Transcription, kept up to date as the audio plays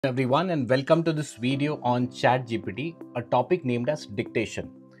Everyone, and welcome to this video on ChatGPT, a topic named as dictation.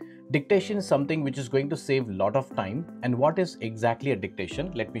 Dictation is something which is going to save a lot of time. And what is exactly a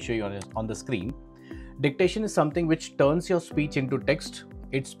dictation? Let me show you on the screen. Dictation is something which turns your speech into text.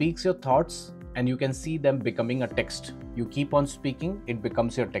 It speaks your thoughts and you can see them becoming a text. You keep on speaking, it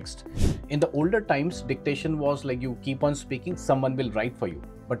becomes your text. In the older times, dictation was like you keep on speaking, someone will write for you.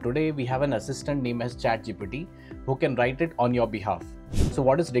 But today we have an assistant named as ChatGPT who can write it on your behalf. So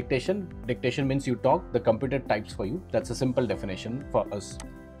what is dictation? Dictation means you talk, the computer types for you. That's a simple definition for us.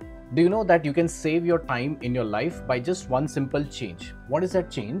 Do you know that you can save your time in your life by just one simple change? What is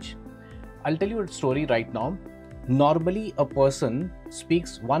that change? I'll tell you a story right now. Normally, a person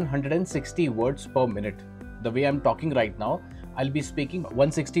speaks 160 words per minute. The way I'm talking right now, I'll be speaking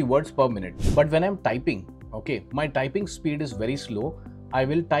 160 words per minute. But when I'm typing, my typing speed is very slow. I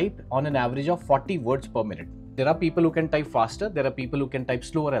will type on an average of 40 words per minute. There are people who can type faster, there are people who can type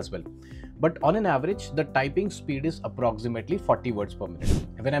slower as well. But on an average, the typing speed is approximately 40 words per minute.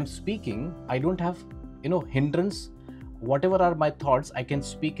 When I'm speaking, I don't have, hindrance. Whatever are my thoughts, I can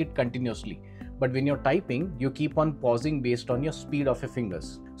speak it continuously. But when you're typing, you keep on pausing based on your speed of your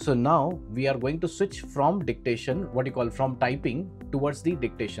fingers. So now we are going to switch from dictation, from typing towards the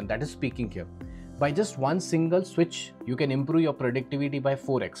dictation, that is speaking here. By just one single switch, you can improve your productivity by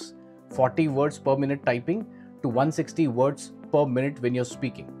 4x. 40 words per minute typing to 160 words per minute when you're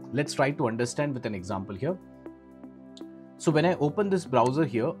speaking. Let's try to understand with an example here. So when I open this browser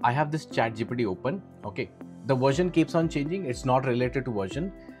here, I have this ChatGPT open. The version keeps on changing. It's not related to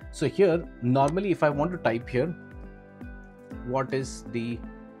version. So here, normally if I want to type here, what is the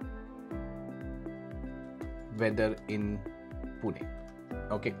weather in Pune?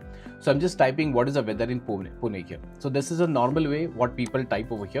 So I'm just typing what is the weather in Pune here. So this is a normal way what people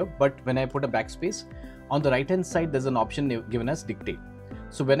type over here. But when I put a backspace, on the right hand side, there's an option given as dictate.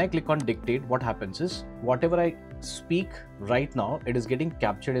 So when I click on dictate, what happens is whatever I speak right now, it is getting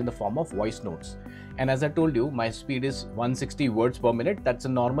captured in the form of voice notes. And as I told you, my speed is 160 words per minute. That's a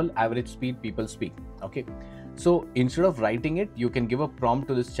normal average speed people speak. So instead of writing it, you can give a prompt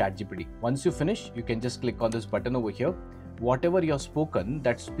to this ChatGPT. Once you finish, you can just click on this button over here. Whatever you have spoken,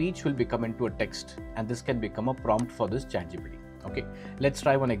 that speech will become into a text, and this can become a prompt for this ChatGPT. Let's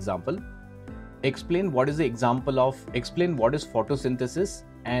try one example. Explain what is photosynthesis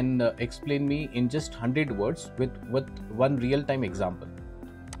and explain me in just 100 words with one real-time example.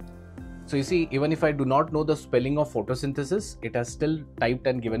 So you see, even if I do not know the spelling of photosynthesis, it has still typed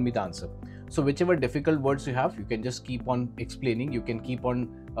and given me the answer. So whichever difficult words you have, you can just keep on explaining, you can keep on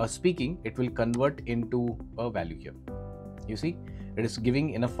speaking, it will convert into a value here. You see, it is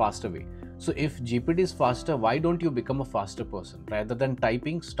giving in a faster way. So if GPT is faster, why don't you become a faster person? Rather than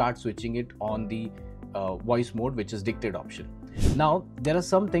typing, start switching it on the voice mode, which is dictate option. Now, there are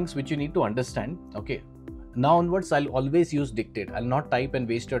some things which you need to understand. Now onwards, I'll always use dictate. I'll not type and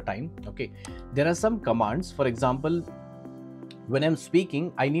waste your time. There are some commands. For example, when I'm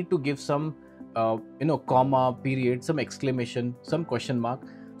speaking, I need to give some, comma, period, some exclamation, some question mark.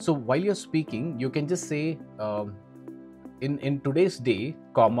 So while you're speaking, you can just say, in today's day,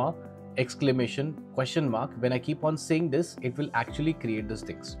 comma, exclamation, question mark. When I keep on saying this, it will actually create these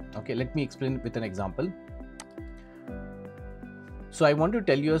things. Let me explain with an example. So I want to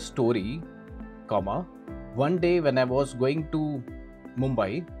tell you a story, comma. One day when I was going to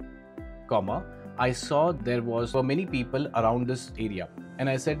Mumbai, comma, I saw there were many people around this area. And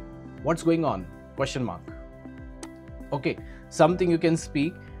I said, what's going on? Question mark. Something you can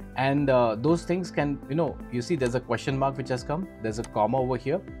speak. And those things can, you see there's a question mark which has come, there's a comma over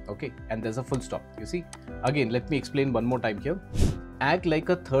here, and there's a full stop. You see, again, let me explain one more time here. Act like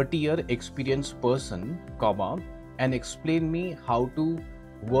a 30-year experienced person, comma, and explain me how to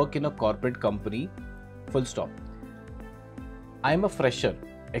work in a corporate company, full stop. I'm a fresher,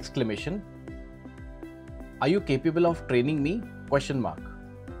 exclamation. Are you capable of training me? Question mark.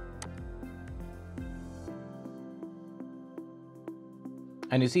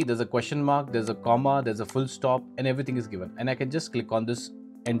 And you see there's a question mark, there's a comma, there's a full stop, and everything is given. And I can just click on this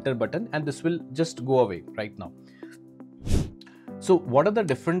enter button and this will just go away right now. So what are the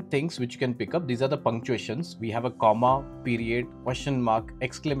different things which you can pick up? These are the punctuations. We have a comma, period, question mark,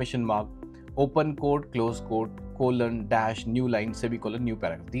 exclamation mark, open quote, close quote, colon, dash, new line, semicolon, new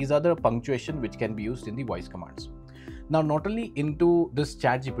paragraph. These are the punctuation which can be used in the voice commands. Now, not only into this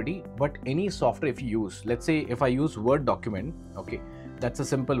ChatGPT, but any software if you use, let's say if I use Word document, that's a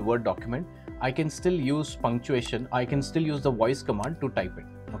simple Word document. I can still use punctuation. I can still use the voice command to type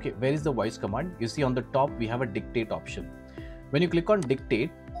it. Where is the voice command? You see on the top, we have a dictate option. When you click on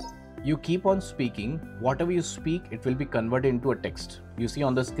dictate, You keep on speaking, whatever you speak, it will be converted into a text. You see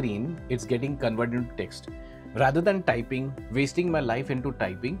on the screen, it's getting converted into text. Rather than typing, wasting my life into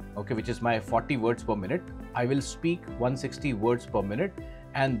typing, okay, which is my 40 words per minute, I will speak 160 words per minute,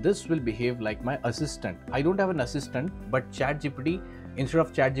 and this will behave like my assistant. I don't have an assistant, but ChatGPT, instead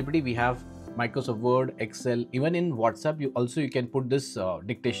of ChatGPT, we have Microsoft Word, Excel, even in WhatsApp, you can put this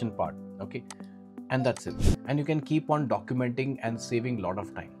dictation part, okay, and that's it. And you can keep on documenting and saving a lot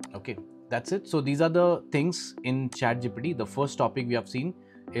of time, okay, that's it. So these are the things in ChatGPT. The first topic we have seen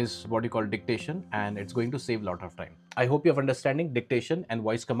is what you call dictation, and it's going to save a lot of time. I hope you have understanding dictation and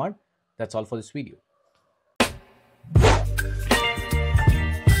voice command. That's all for this video.